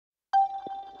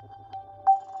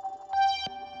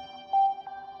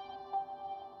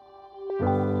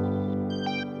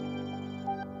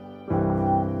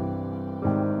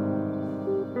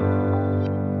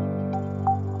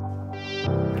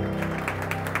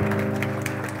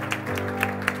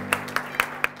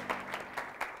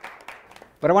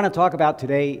What I want to talk about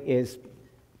today is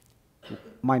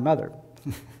my mother.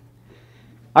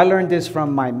 I learned this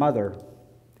from my mother.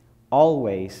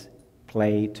 Always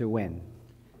play to win.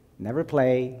 Never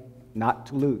play not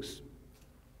to lose.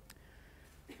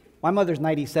 My mother's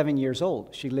 97 years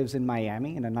old. She lives in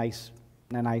Miami in a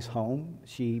nice home.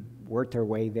 She worked her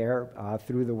way there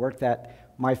through the work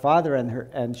that my father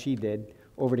and she did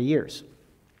over the years.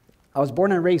 I was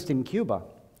born and raised in Cuba,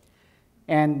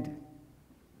 and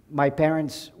my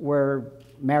parents were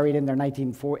married in the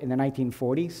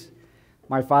 1940s.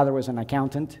 My father was an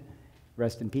accountant,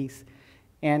 rest in peace,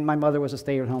 and my mother was a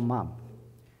stay-at-home mom.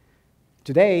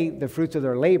 Today, the fruits of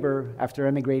their labor after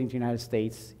emigrating to the United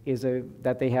States is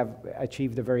that they have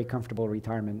achieved a very comfortable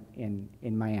retirement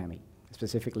in Miami.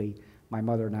 Specifically, my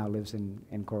mother now lives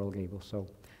in Coral Gables. So,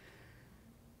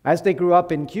 as they grew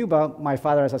up in Cuba, my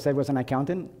father, as I said, was an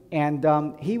accountant, and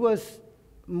he was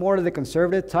more of the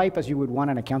conservative type as you would want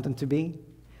an accountant to be.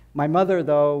 My mother,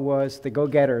 though, was the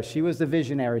go-getter. She was the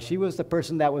visionary. She was the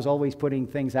person that was always putting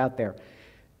things out there.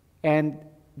 And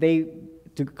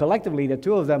collectively, the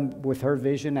two of them, with her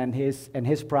vision and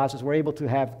his process, were able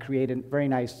to create a very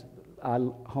nice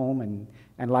home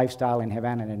and lifestyle in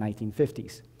Havana in the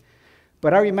 1950s.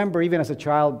 But I remember, even as a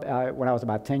child, when I was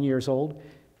about 10 years old,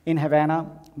 in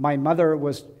Havana, my mother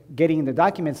was getting the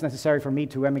documents necessary for me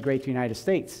to emigrate to the United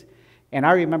States. And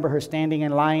I remember her standing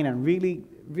in line and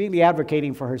really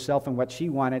advocating for herself and what she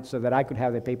wanted so that I could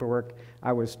have the paperwork.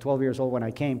 I was 12 years old when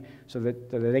I came, so that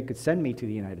they could send me to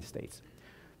the United States.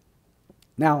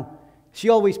 Now, she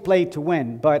always played to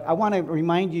win, but I want to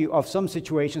remind you of some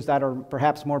situations that are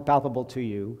perhaps more palpable to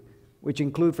you, which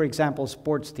include, for example,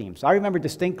 sports teams. I remember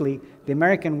distinctly the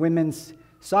American Women's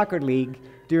Soccer League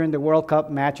during the World Cup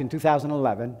match in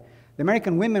 2011. The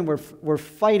American women were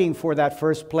fighting for that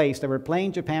first place. They were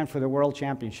playing Japan for the World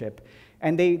Championship,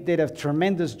 and they did a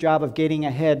tremendous job of getting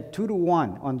ahead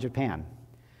 2-1 on Japan.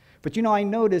 But you know, I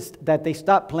noticed that they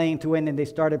stopped playing to win and they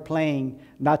started playing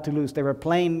not to lose. They were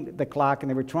playing the clock and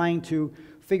they were trying to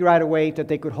figure out a way that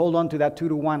they could hold on to that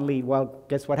 2-1 lead. Well,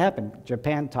 guess what happened?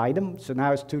 Japan tied them, so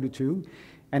now it's 2-2.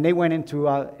 And they went into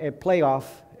a playoff,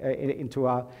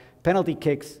 into penalty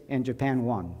kicks, and Japan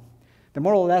won. The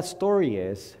moral of that story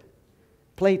is,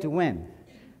 play to win.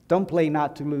 Don't play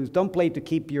not to lose. Don't play to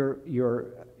keep your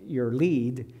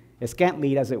lead, a scant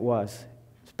lead as it was,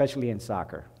 especially in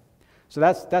soccer. So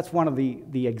that's one of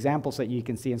the examples that you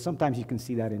can see, and sometimes you can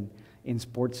see that in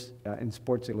sports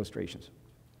illustrations.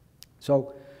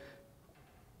 So,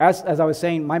 as I was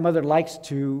saying, my mother likes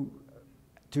to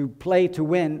play to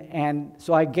win, and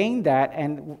so I gained that,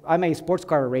 and I'm a sports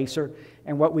car racer,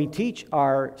 and what we teach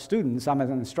our students, I'm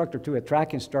an instructor too, a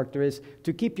track instructor, is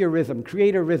to keep your rhythm,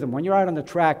 create a rhythm. When you're out on the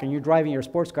track and you're driving your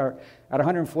sports car at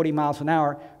 140 miles an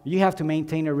hour, you have to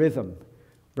maintain a rhythm.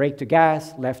 Brake to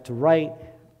gas, left to right.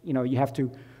 You know, you have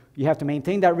to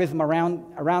maintain that rhythm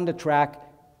around the track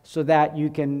so that you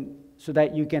can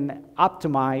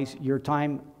optimize your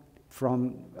time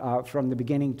from the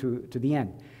beginning to the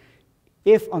end.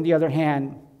 If, on the other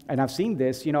hand, and I've seen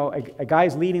this, you know, a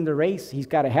guy's leading the race, he's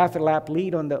got a half a lap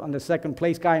lead on the second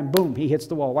place guy, and boom, he hits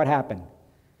the wall. What happened?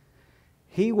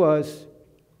 He was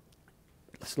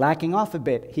slacking off a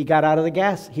bit. He got out of the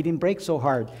gas. He didn't brake so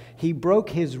hard. He broke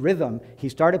his rhythm. He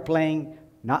started playing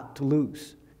not to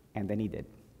lose. And then he did.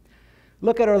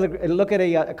 Look at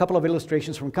a couple of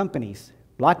illustrations from companies.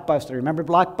 Blockbuster, remember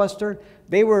Blockbuster?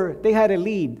 They had a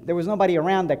lead. There was nobody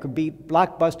around that could beat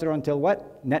Blockbuster until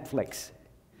what? Netflix.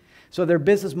 So their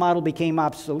business model became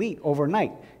obsolete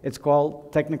overnight. It's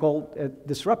called technical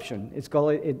disruption. It's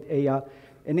called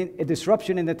a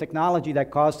disruption in the technology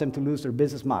that caused them to lose their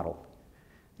business model.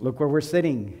 Look where we're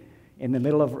sitting, in the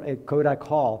middle of Kodak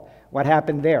Hall. What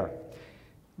happened there?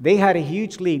 They had a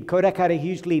huge lead. Kodak had a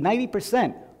huge lead,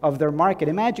 90% of their market.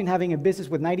 Imagine having a business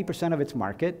with 90% of its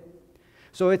market.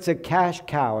 So it's a cash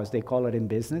cow, as they call it in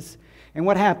business. And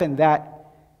what happened? That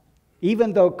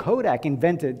even though Kodak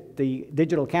invented the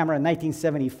digital camera in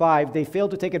 1975, they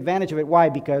failed to take advantage of it. Why?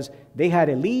 Because they had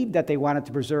a lead that they wanted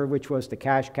to preserve, which was the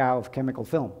cash cow of chemical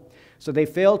film. So they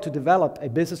failed to develop a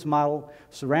business model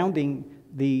surrounding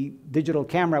the digital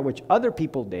camera, which other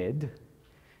people did.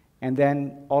 And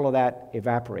then all of that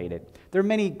evaporated. There are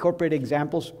many corporate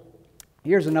examples.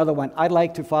 Here's another one. I'd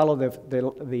like to follow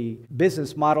the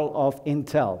business model of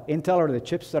Intel. Intel are the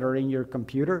chips that are in your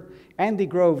computer. Andy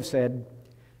Grove said,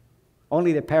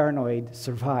 only the paranoid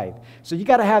survive. So you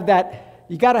got to have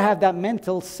that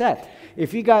mental set.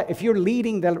 If you're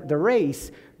leading the race,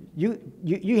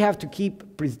 you have to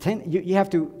you have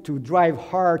to drive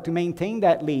hard to maintain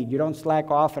that lead. You don't slack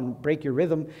off and break your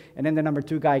rhythm, and then the number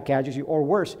 2 guy catches you, or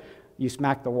worse, you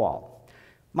smack the wall.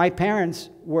 my parents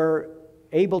were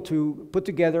able to put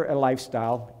together a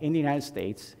lifestyle in the United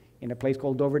States, in a place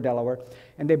called Dover, Delaware,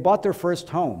 and they bought their first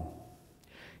home.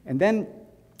 And then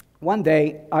one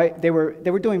day, they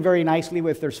were doing very nicely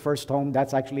with their first home.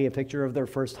 That's actually a picture of their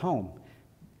first home,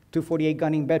 248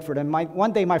 Gunning Bedford. And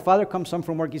one day, my father comes home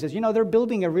from work. He says, you know, they're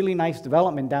building a really nice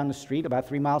development down the street, about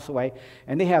 3 miles away,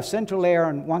 and they have central air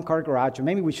and one-car garage, and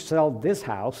maybe we should sell this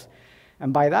house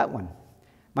and buy that one.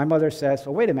 My mother says,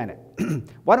 well, wait a minute.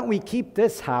 Why don't we keep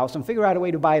this house and figure out a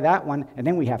way to buy that one, and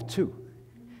then we have two?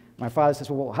 My father says,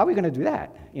 well, how are we going to do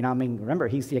that? You know, I mean, remember,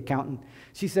 he's the accountant.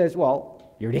 She says,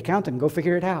 well, you're the accountant, go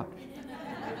figure it out.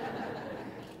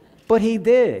 But he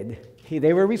did.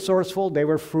 They were resourceful, they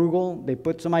were frugal, they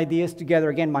put some ideas together.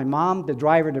 Again, my mom, the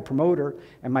driver, the promoter,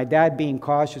 and my dad being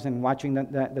cautious and watching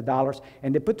the dollars.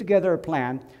 And they put together a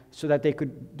plan so that they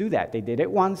could do that. They did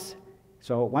it once.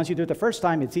 So once you do it the first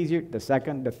time, it's easier. The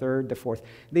second, the third, the fourth.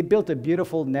 They built a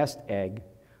beautiful nest egg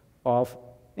of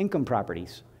income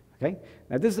properties. Okay?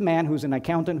 Now, this is a man who's an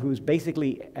accountant who's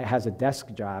basically has a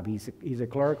desk job. He's a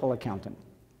clerical accountant.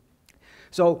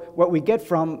 So what we get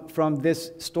from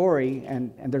this story,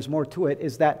 and there's more to it,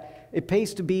 is that it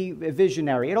pays to be a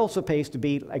visionary. It also pays to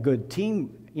be a good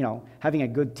team, you know, having a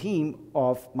good team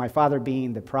of my father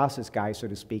being the process guy, so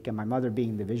to speak, and my mother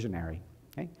being the visionary.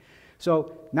 Okay?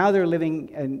 So now they're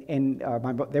living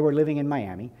they were living in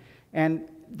Miami, and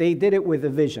they did it with a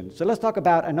vision. So let's talk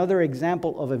about another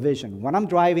example of a vision. When I'm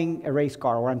driving a race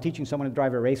car, or I'm teaching someone to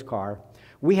drive a race car,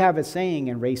 we have a saying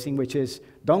in racing, which is,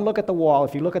 don't look at the wall.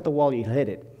 If you look at the wall, you hit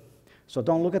it. So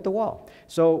don't look at the wall.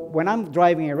 So when I'm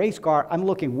driving a race car, I'm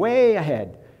looking way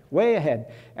ahead.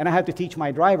 And I have to teach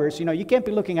my drivers, you know, you can't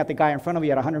be looking at the guy in front of you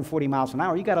at 140 miles an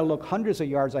hour. You got to look hundreds of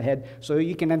yards ahead so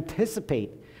you can anticipate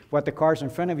what the cars in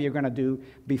front of you are going to do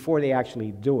before they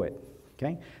actually do it.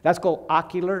 Okay? That's called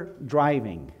ocular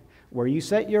driving, where you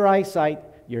set your eyesight,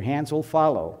 your hands will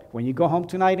follow. When you go home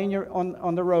tonight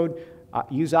on the road,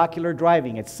 use ocular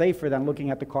driving. It's safer than looking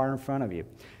at the car in front of you.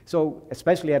 So,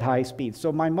 especially at high speed.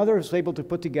 So my mother was able to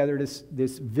put together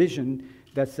this vision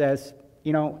that says,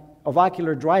 you know, of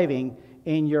ocular driving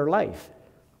in your life.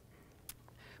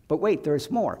 But wait, there's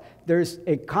more. There's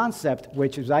a concept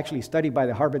which is actually studied by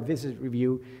the Harvard Business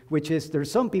Review, which is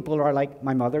there's some people who are like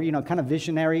my mother, you know, kind of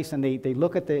visionaries, and they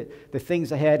look at the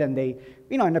things ahead, and they,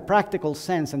 you know, in a practical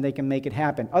sense, and they can make it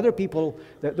happen. Other people,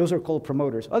 those are called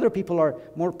promoters. Other people are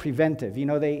more preventive. You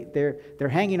know, they're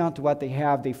hanging on to what they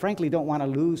have. They frankly don't want to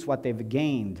lose what they've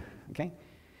gained, okay?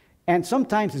 And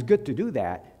sometimes it's good to do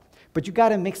that, but you got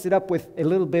to mix it up with a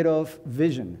little bit of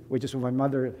vision, which is what my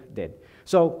mother did.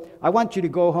 So I want you to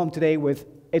go home today with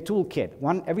a toolkit.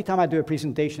 Every time I do a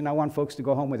presentation, I want folks to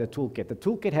go home with a toolkit. The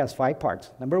toolkit has 5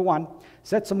 parts. Number 1,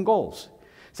 set some goals.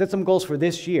 Set some goals for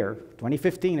this year.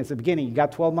 2015 is the beginning. You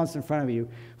got 12 months in front of you.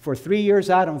 For 3 years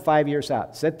out and 5 years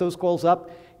out. Set those goals up,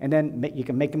 and then you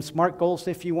can make them SMART goals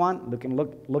if you want.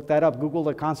 Look that up. Google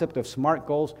the concept of SMART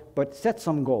goals, but set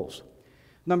some goals.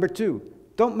 Number 2,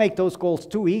 don't make those goals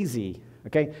too easy.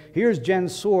 Okay, here's Jen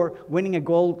Soar winning a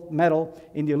gold medal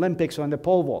in the Olympics on the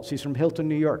pole vault. She's from Hilton,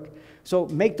 New York. So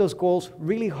make those goals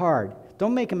really hard.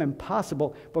 Don't make them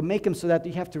impossible, but make them so that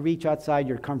you have to reach outside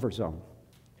your comfort zone.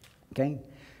 Okay?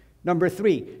 Number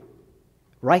 3,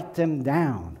 write them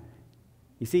down.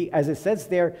 You see, as it says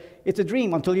there, it's a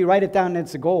dream until you write it down and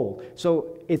it's a goal.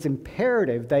 So it's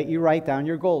imperative that you write down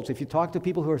your goals. If you talk to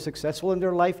people who are successful in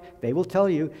their life, they will tell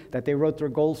you that they wrote their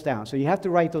goals down. So you have to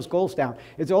write those goals down.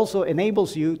 It also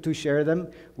enables you to share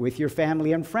them with your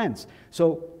family and friends.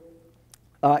 So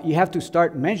you have to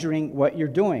start measuring what you're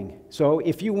doing. So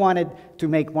if you wanted to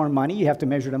make more money, you have to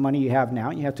measure the money you have now.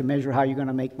 You have to measure how you're going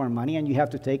to make more money, and you have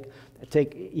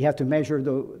to measure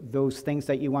those things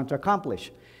that you want to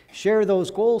accomplish. Share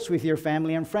those goals with your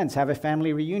family and friends. Have a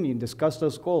family reunion. Discuss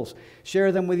those goals.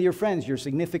 Share them with your friends, your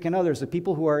significant others, the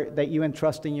people that you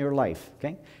entrust in your life.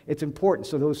 Okay? It's important.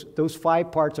 So those 5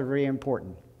 parts are very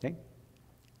important. Okay?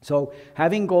 So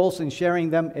having goals and sharing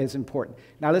them is important.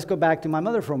 Now let's go back to my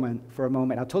mother for a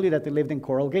moment. I told you that they lived in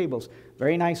Coral Gables.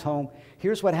 Very nice home.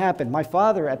 Here's what happened. My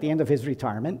father, at the end of his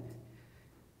retirement,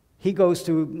 he goes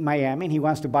to Miami and he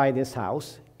wants to buy this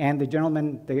house. And the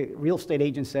gentleman, the real estate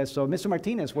agent says, so Mr.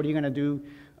 Martinez, what are you going to do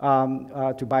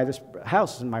to buy this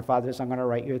house? And my father says, I'm going to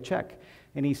write you a check.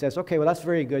 And he says, okay, well, that's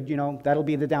very good. You know, that'll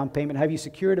be the down payment. Have you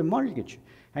secured a mortgage?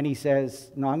 And he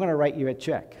says, no, I'm going to write you a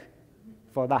check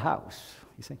for the house.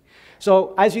 You see?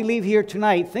 So as you leave here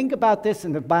tonight, think about this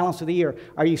in the balance of the year.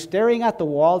 Are you staring at the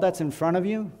wall that's in front of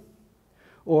you?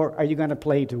 Or are you going to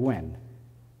play to win?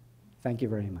 Thank you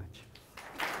very much.